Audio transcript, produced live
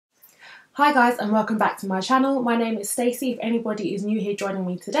Hi guys and welcome back to my channel. My name is Stacey if anybody is new here joining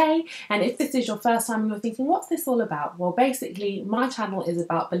me today, and if this is your first time and you're thinking what's this all about? Well, basically my channel is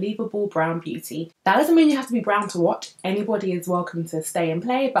about believable brown beauty. That doesn't mean you have to be brown to watch. Anybody is welcome to stay and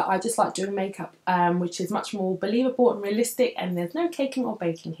play, but I just like doing makeup which is much more believable and realistic, and there's no caking or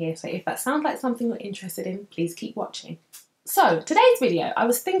baking here, so if that sounds like something you're interested in, please keep watching. So today's video, I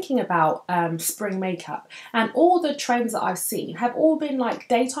was thinking about spring makeup, and all the trends that I've seen have all been like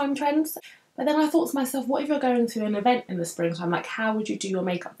daytime trends. But then I thought to myself, what if you're going to an event in the springtime? Like, how would you do your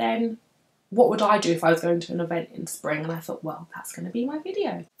makeup then? What would I do if I was going to an event in spring? And I thought, well, that's going to be my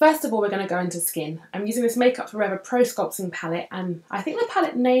video. First of all, we're going to go into skin. I'm using this Makeup Forever Pro Sculpting palette, and I think the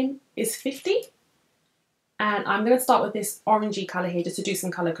palette name is 50. And I'm going to start with this orangey colour here just to do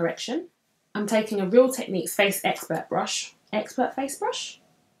some colour correction. I'm taking a Real Techniques Face Expert brush. Expert face brush?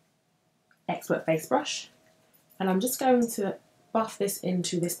 Expert face brush. And I'm just going to buff this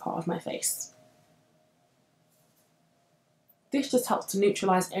into this part of my face. This just helps to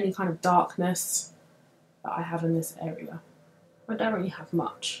neutralise any kind of darkness that I have in this area. I don't really have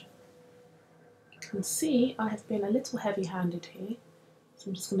much. You can see I have been a little heavy-handed here, so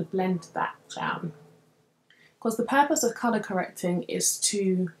I'm just going to blend that down. Because the purpose of colour correcting is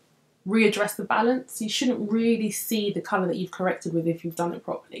to readdress the balance. You shouldn't really see the colour that you've corrected with if you've done it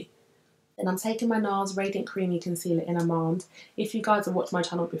properly. Then I'm taking my NARS Radiant Creamy Concealer in Amande. If you guys have watched my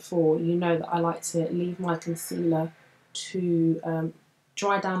channel before, you know that I like to leave my concealer to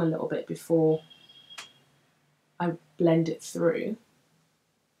dry down a little bit before I blend it through.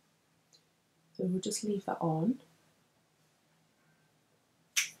 So we'll just leave that on.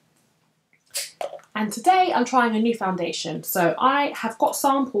 And today I'm trying a new foundation. So I have got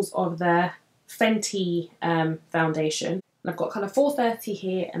samples of the Fenty foundation. And I've got colour 430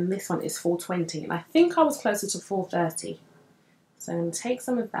 here, and this one is 420. And I think I was closer to 430. So I'm going to take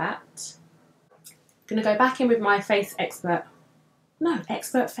some of that. I'm going to go back in with my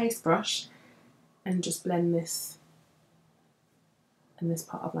Expert face brush and just blend this in this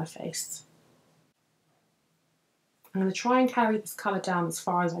part of my face. I'm going to try and carry this colour down as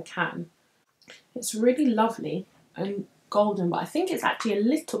far as I can. It's really lovely and golden, but I think it's actually a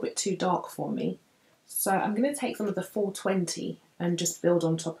little bit too dark for me. So I'm going to take some of the 420 and just build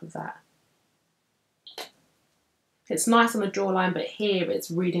on top of that. It's nice on the jawline, but here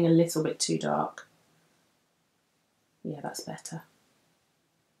it's reading a little bit too dark. Yeah, that's better.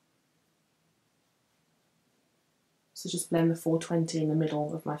 So just blend the 420 in the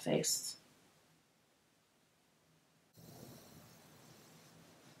middle of my face.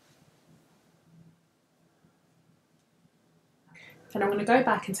 Then I'm going to go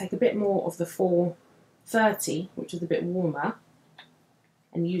back and take a bit more of the 430, which is a bit warmer,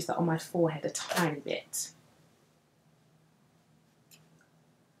 and use that on my forehead a tiny bit.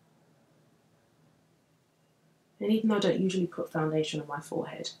 And even though I don't usually put foundation on my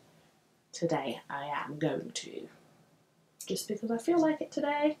forehead, today I am going to. Just because I feel like it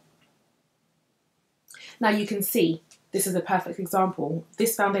today. Now you can see, this is a perfect example.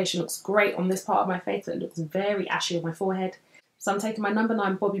 This foundation looks great on this part of my face, but it looks very ashy on my forehead. So I'm taking my number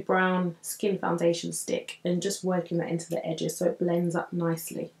 9 Bobbi Brown Skin Foundation Stick and just working that into the edges so it blends up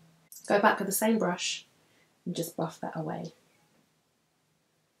nicely. Go back with the same brush and just buff that away.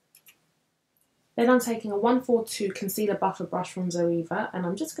 Then I'm taking a 142 Concealer Buffer brush from Zoeva, and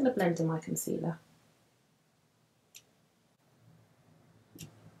I'm just going to blend in my concealer.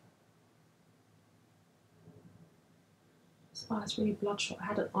 Wow, it's really bloodshot. I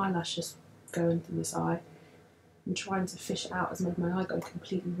had an eyelash just going through this eye. And trying to fish it out has made my eye go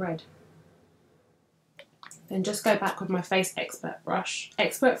completely red. Then just go back with my Face Expert brush.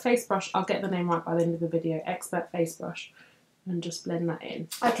 Expert face brush, I'll get the name right by the end of the video. Expert face brush. And just blend that in.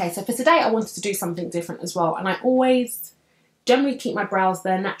 Okay, so for today I wanted to do something different as well. And I always generally keep my brows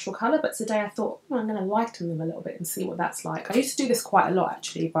their natural colour, but today I thought, oh, I'm going to lighten them a little bit and see what that's like. I used to do this quite a lot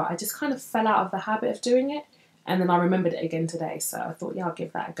actually, but I just kind of fell out of the habit of doing it. And then I remembered it again today, so I thought, yeah, I'll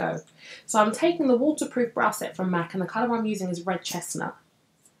give that a go. So I'm taking the Waterproof Brow Set from MAC, and the colour I'm using is Red Chestnut.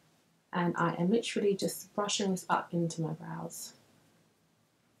 And I am literally just brushing this up into my brows.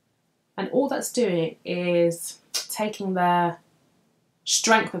 And all that's doing is taking the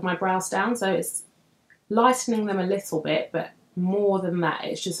strength of my brows down, so it's lightening them a little bit, but more than that,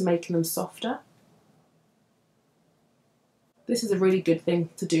 it's just making them softer. This is a really good thing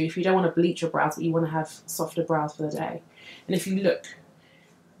to do if you don't want to bleach your brows, but you want to have softer brows for the day. And if you look,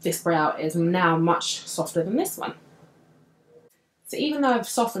 this brow is now much softer than this one. So even though I've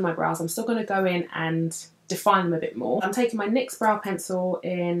softened my brows, I'm still going to go in and define them a bit more. I'm taking my NYX brow pencil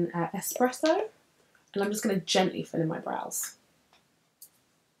in Espresso, and I'm just going to gently fill in my brows.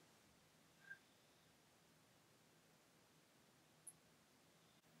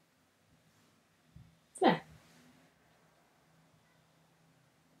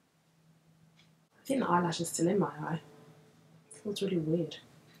 think the eyelash is still in my eye. It feels really weird.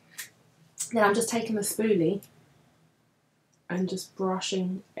 Then I'm just taking the spoolie and just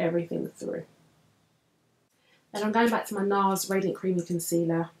brushing everything through. Then I'm going back to my NARS Radiant Creamy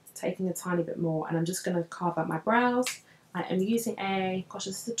Concealer, taking a tiny bit more, and I'm just going to carve out my brows. I am using a, gosh,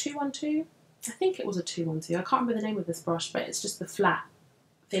 this is a 212? I think it was a 212. I can't remember the name of this brush, but it's just the flat,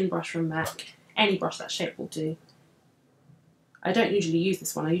 thin brush from MAC. Any brush that shape will do. I don't usually use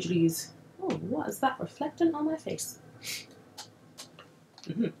this one. I usually use, oh, what is that reflectant on my face?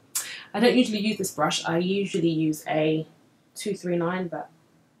 I don't usually use this brush. I usually use a 239, but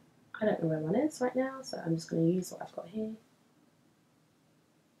I don't know where one is right now, so I'm just going to use what I've got here.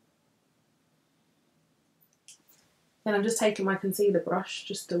 Then I'm just taking my concealer brush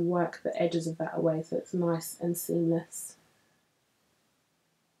just to work the edges of that away so it's nice and seamless.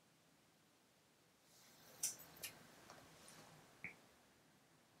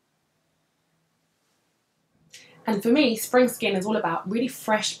 And for me, spring skin is all about really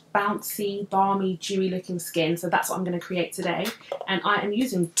fresh, bouncy, balmy, dewy looking skin. So that's what I'm going to create today. And I am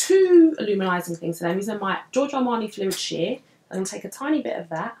using two luminizing things. So I'm using my Giorgio Armani Fluid Sheer. I'm going to take a tiny bit of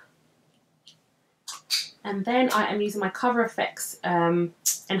that. And then I am using my Cover FX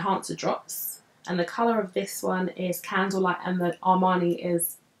Enhancer Drops. And the colour of this one is Candlelight and the Armani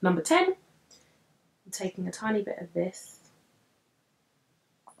is number 10. I'm taking a tiny bit of this.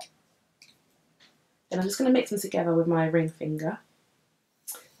 Then I'm just going to mix them together with my ring finger.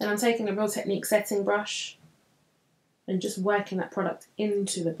 Then I'm taking a Real Technique setting brush and just working that product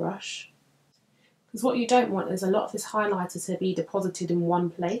into the brush. Because what you don't want is a lot of this highlighter to be deposited in one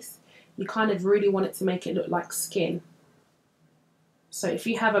place. You kind of really want it to make it look like skin. So if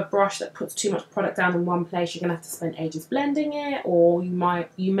you have a brush that puts too much product down in one place, you're going to have to spend ages blending it, or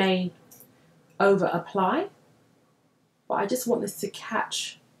you may over apply. But I just want this to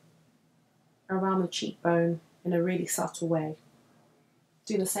catch around the cheekbone in a really subtle way.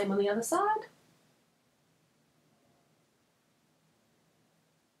 Do the same on the other side.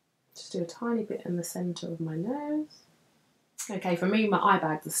 Just do a tiny bit in the centre of my nose. Okay, for me, my eye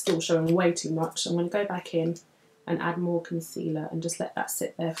bags are still showing way too much, so I'm going to go back in and add more concealer and just let that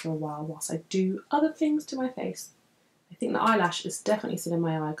sit there for a while whilst I do other things to my face. I think the eyelash is definitely still in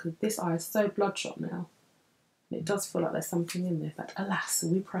my eye because this eye is so bloodshot now. It does feel like there's something in there, but alas,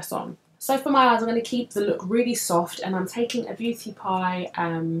 we press on. So for my eyes, I'm going to keep the look really soft, and I'm taking a Beauty Pie,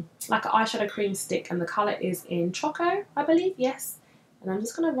 like an eyeshadow cream stick, and the colour is in Choco, I believe, yes. And I'm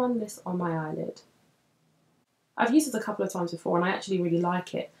just going to run this on my eyelid. I've used this a couple of times before, and I actually really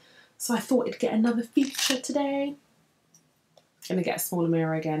like it. So I thought it'd get another feature today. I'm going to get a smaller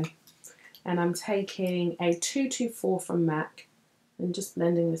mirror again. And I'm taking a 224 from MAC and just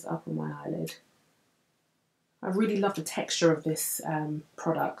blending this up on my eyelid. I really love the texture of this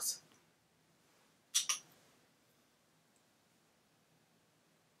product.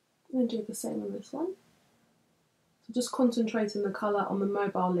 I'm going to do the same on this one. So just concentrating the colour on the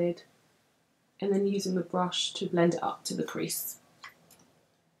mobile lid and then using the brush to blend it up to the crease.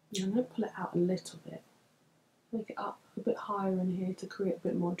 And I'm going to pull it out a little bit. Make it up a bit higher in here to create a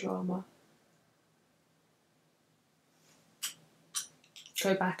bit more drama.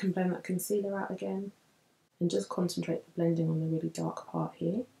 Go back and blend that concealer out again. And just concentrate the blending on the really dark part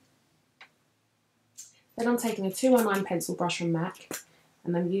here. Then I'm taking a 219 pencil brush from MAC.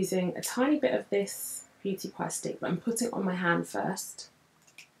 And I'm using a tiny bit of this Beauty Pie stick, but I'm putting it on my hand first.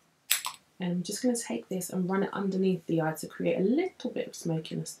 And I'm just going to take this and run it underneath the eye to create a little bit of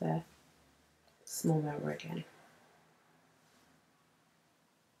smokiness there. Small mirror again.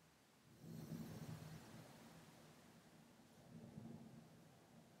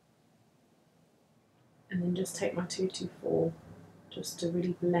 And then just take my 224 just to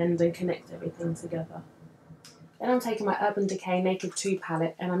really blend and connect everything together. Then I'm taking my Urban Decay Naked 2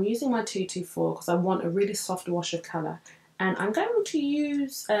 palette, and I'm using my 224 because I want a really soft wash of colour. And I'm going to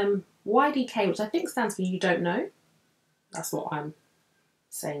use YDK, which I think stands for You Don't Know. That's what I'm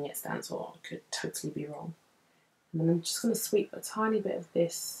saying it stands for. I could totally be wrong. And then I'm just going to sweep a tiny bit of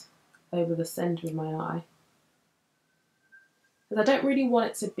this over the centre of my eye. Because I don't really want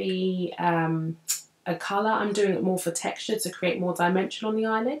it to be a colour. I'm doing it more for texture to create more dimension on the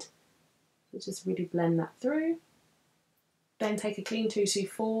eyelid. So just really blend that through. Then take a clean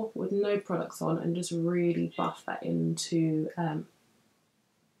 224 with no products on and just really buff that into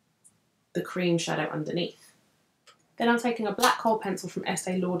the cream shadow underneath. Then I'm taking a black kohl pencil from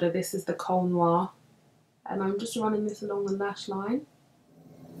Estee Lauder. This is the Kohl Noir. And I'm just running this along the lash line.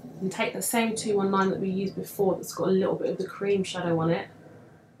 And take the same 219 that we used before that's got a little bit of the cream shadow on it.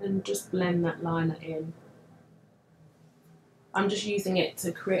 And just blend that liner in. I'm just using it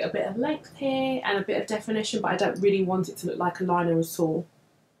to create a bit of length here and a bit of definition, but I don't really want it to look like a liner at all.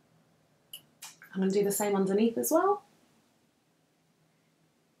 I'm going to do the same underneath as well.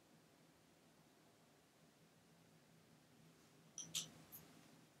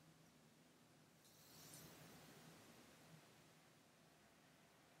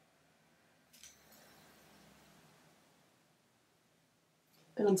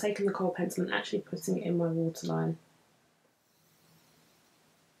 Then I'm taking the kohl pencil and actually putting it in my waterline.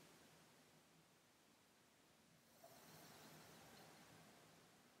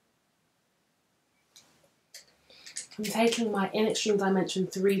 I'm taking my In Extreme Dimension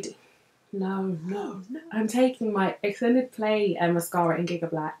 3D. No. I'm taking my Extended Play mascara in Giga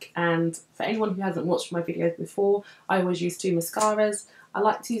Black, and for anyone who hasn't watched my videos before, I always use two mascaras. I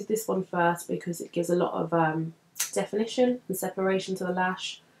like to use this one first because it gives a lot of definition and separation to the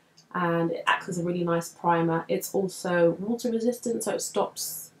lash, and it acts as a really nice primer. It's also water resistant, so it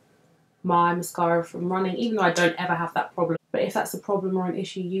stops my mascara from running, even though I don't ever have that problem. But if that's a problem or an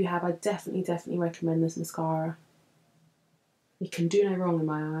issue you have, I definitely recommend this mascara. It can do no wrong in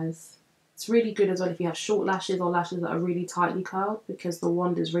my eyes. It's really good as well if you have short lashes or lashes that are really tightly curled, because the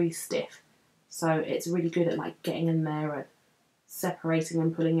wand is really stiff. So it's really good at like getting in there and separating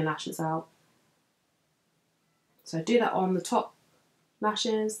and pulling your lashes out. So do that on the top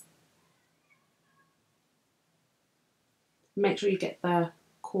lashes. Make sure you get the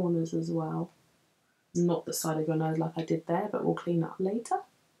corners as well. Not the side of your nose like I did there, but we'll clean that up later.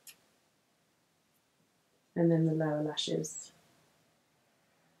 And then the lower lashes.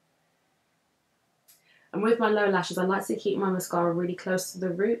 And with my lower lashes, I like to keep my mascara really close to the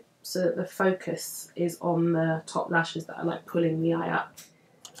root so that the focus is on the top lashes that are like pulling the eye up.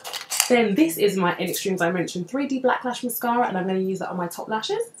 Then this is my In Extreme Dimension 3D Black Lash Mascara, and I'm going to use that on my top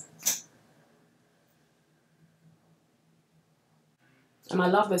lashes. And I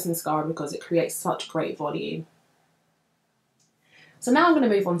love this mascara because it creates such great volume. So now I'm going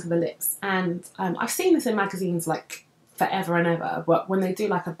to move on to the lips, and I've seen this in magazines like forever and ever, but when they do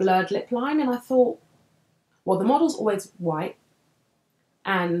like a blurred lip line, and I thought, well, the model's always white,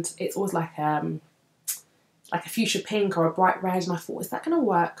 and it's always like a fuchsia pink or a bright red, and I thought, is that going to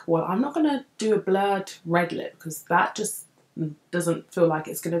work? Well, I'm not going to do a blurred red lip because that just doesn't feel like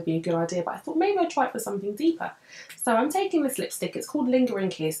it's going to be a good idea, but I thought maybe I'd try it for something deeper. So I'm taking this lipstick. It's called Lingering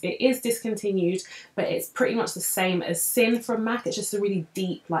Kiss. It is discontinued, but it's pretty much the same as Sin from MAC. It's just a really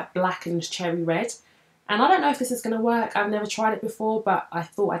deep, like blackened cherry red. And I don't know if this is going to work. I've never tried it before, but I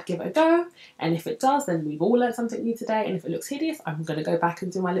thought I'd give it a go. And if it does, then we've all learned something new today. And if it looks hideous, I'm going to go back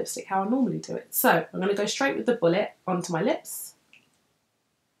and do my lipstick how I normally do it. So I'm going to go straight with the bullet onto my lips.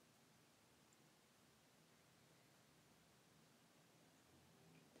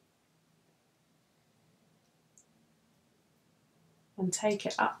 And take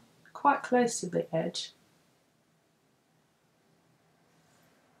it up quite close to the edge.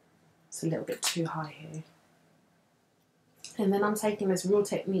 It's a little bit too high here. And then I'm taking this Real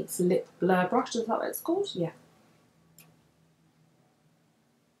Techniques lip blur brush, is that what it's called? Yeah.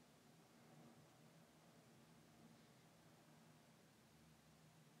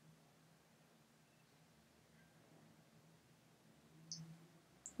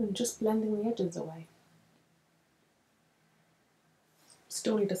 And just blending the edges away.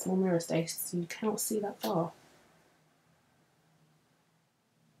 Still need a small mirror, Stacey, so you cannot see that far.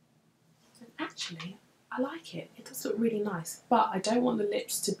 And actually, I like it. It does look really nice, but I don't want the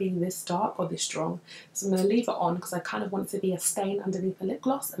lips to be this dark or this strong. So I'm going to leave it on because I kind of want it to be a stain underneath the lip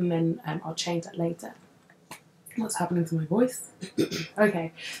gloss, and then I'll change that later. What's happening to my voice?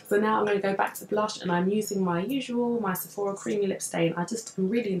 Okay, so now I'm going to go back to blush, and I'm using my usual, my Sephora Creamy Lip Stain. I'm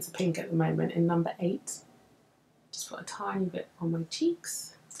really into pink at the moment in number 8. Just put a tiny bit on my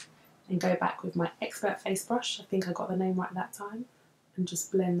cheeks and go back with my Expert Face Brush. I think I got the name right that time. And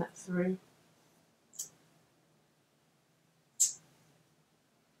just blend that through.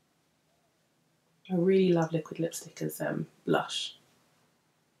 I really love liquid lipstick as blush.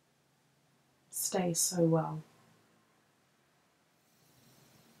 Stays so well.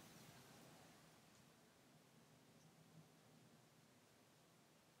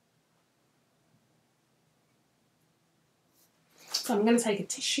 So I'm going to take a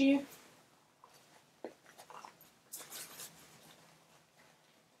tissue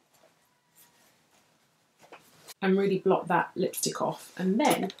and really blot that lipstick off. And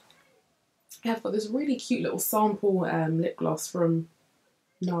then I've got this really cute little sample lip gloss from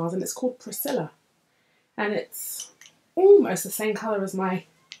NARS, and it's called Priscilla. And it's almost the same colour as my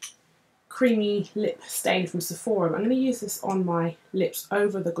creamy lip stain from Sephora. I'm going to use this on my lips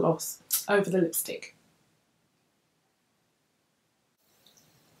over the gloss, over the lipstick.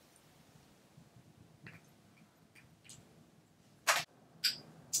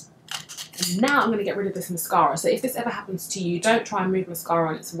 And now I'm going to get rid of this mascara. So if this ever happens to you, don't try and move mascara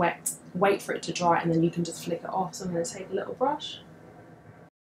on it's wet. Wait for it to dry and then you can just flick it off. So I'm going to take a little brush.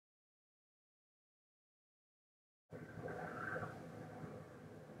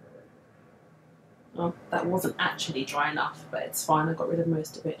 Well, that wasn't actually dry enough, but it's fine. I got rid of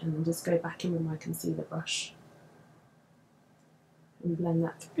most of it and then just go back in with my concealer brush and blend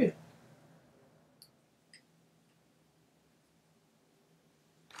that through.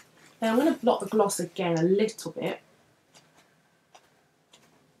 Now I'm going to blot the gloss again a little bit.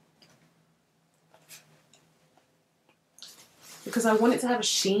 Because I want it to have a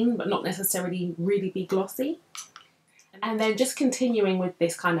sheen, but not necessarily really be glossy. And then just continuing with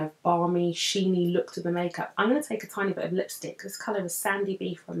this kind of balmy, sheeny look to the makeup, I'm going to take a tiny bit of lipstick. This colour is Sandy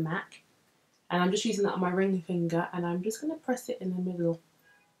B from MAC. And I'm just using that on my ring finger, and I'm just going to press it in the middle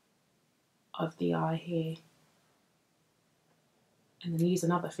of the eye here. And then use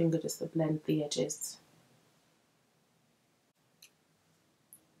another finger just to blend the edges.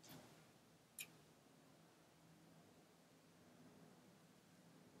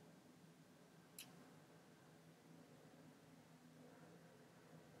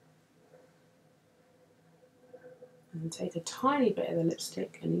 And take a tiny bit of the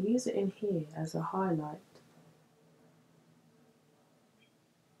lipstick and use it in here as a highlight.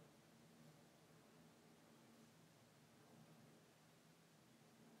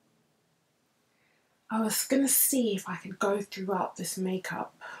 I was going to see if I could go throughout this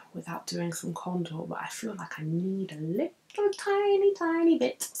makeup without doing some contour, but I feel like I need a little tiny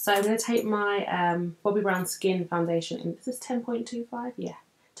bit. So I'm going to take my Bobbi Brown Skin Foundation, and this is 10.25, yeah.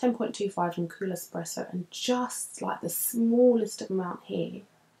 10.25 in Cool Espresso, and just like the smallest amount here.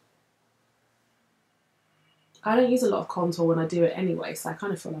 I don't use a lot of contour when I do it anyway, so I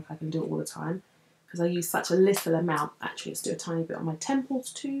kind of feel like I can do it all the time because I use such a little amount. Actually, let's do a tiny bit on my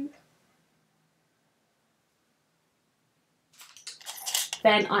temples too.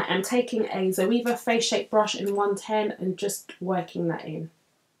 Then I am taking a Zoeva Face Shape brush in 110 and just working that in.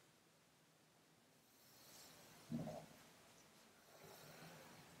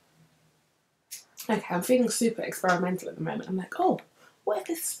 Okay, I'm feeling super experimental at the moment. I'm like, oh, what if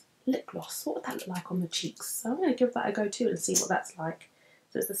this lip gloss, what would that look like on the cheeks? So I'm going to give that a go too and see what that's like.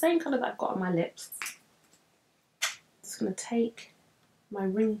 So it's the same colour that I've got on my lips. Just going to take my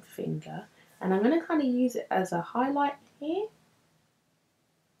ring finger and I'm going to kind of use it as a highlight here.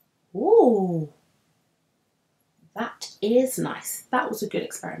 Ooh, that is nice. That was a good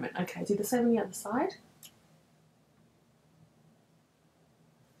experiment. Okay, do the same on the other side.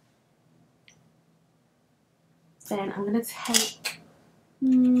 Then I'm going to take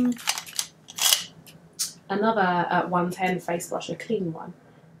another 110 face brush, a clean one,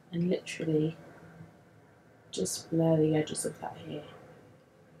 and literally just blur the edges of that here.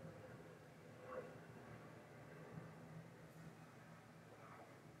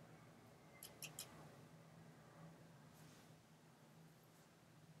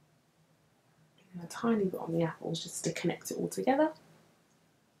 And a tiny bit on the apples just to connect it all together.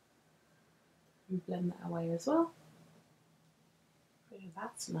 And blend that away as well. Oh,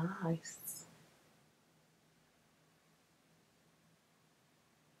 that's nice.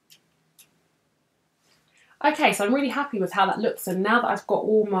 Okay, so I'm really happy with how that looks, and now that I've got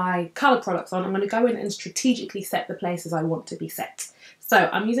all my colour products on, I'm going to go in and strategically set the places I want to be set. So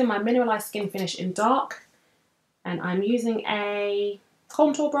I'm using my Mineralized Skin Finish in dark, and I'm using a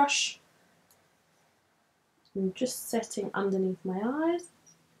contour brush. I'm just setting underneath my eyes,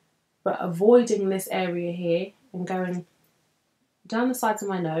 but avoiding this area here and going down the sides of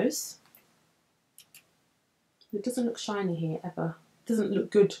my nose. It doesn't look shiny here ever. It doesn't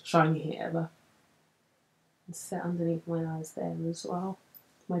look good shiny here ever. And set underneath my eyes there as well.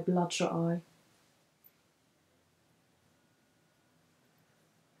 My bloodshot eye.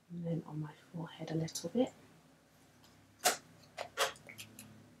 And then on my forehead a little bit.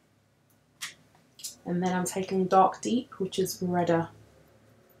 And then I'm taking Dark Deep, which is redder.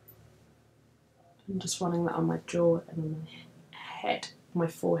 I'm just running that on my jaw and on my head, my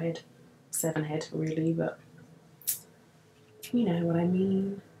forehead. 7 head really, but you know what I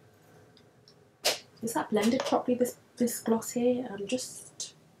mean. Is that blended properly, this gloss here? I'm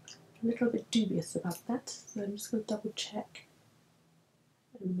just a little bit dubious about that, so I'm just going to double check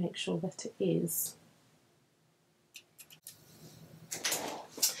and make sure that it is.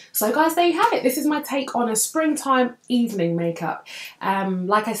 So guys, there you have it. This is my take on a springtime evening makeup.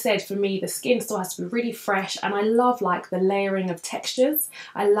 Like I said, for me, the skin still has to be really fresh, and I love like the layering of textures.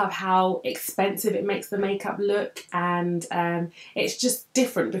 I love how expensive it makes the makeup look, and it's just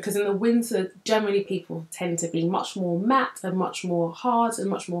different because in the winter, generally people tend to be much more matte and much more hard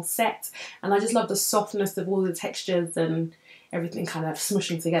and much more set. And I just love the softness of all the textures and everything kind of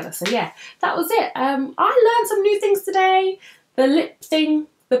smushing together. So yeah, that was it. I learned some new things today. The lip thing,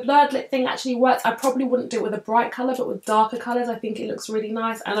 the blurred lip thing actually works. I probably wouldn't do it with a bright colour, but with darker colours I think it looks really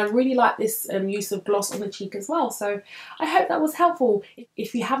nice. And I really like this use of gloss on the cheek as well. So I hope that was helpful.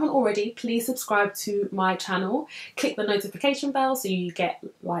 If you haven't already, please subscribe to my channel. Click the notification bell so you get,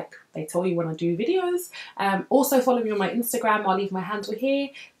 like, they tell you when I do videos. Also follow me on my Instagram. I'll leave my handle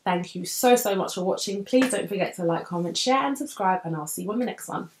here. Thank you so much for watching. Please don't forget to like, comment, share and subscribe, and I'll see you on the next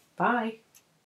one. Bye.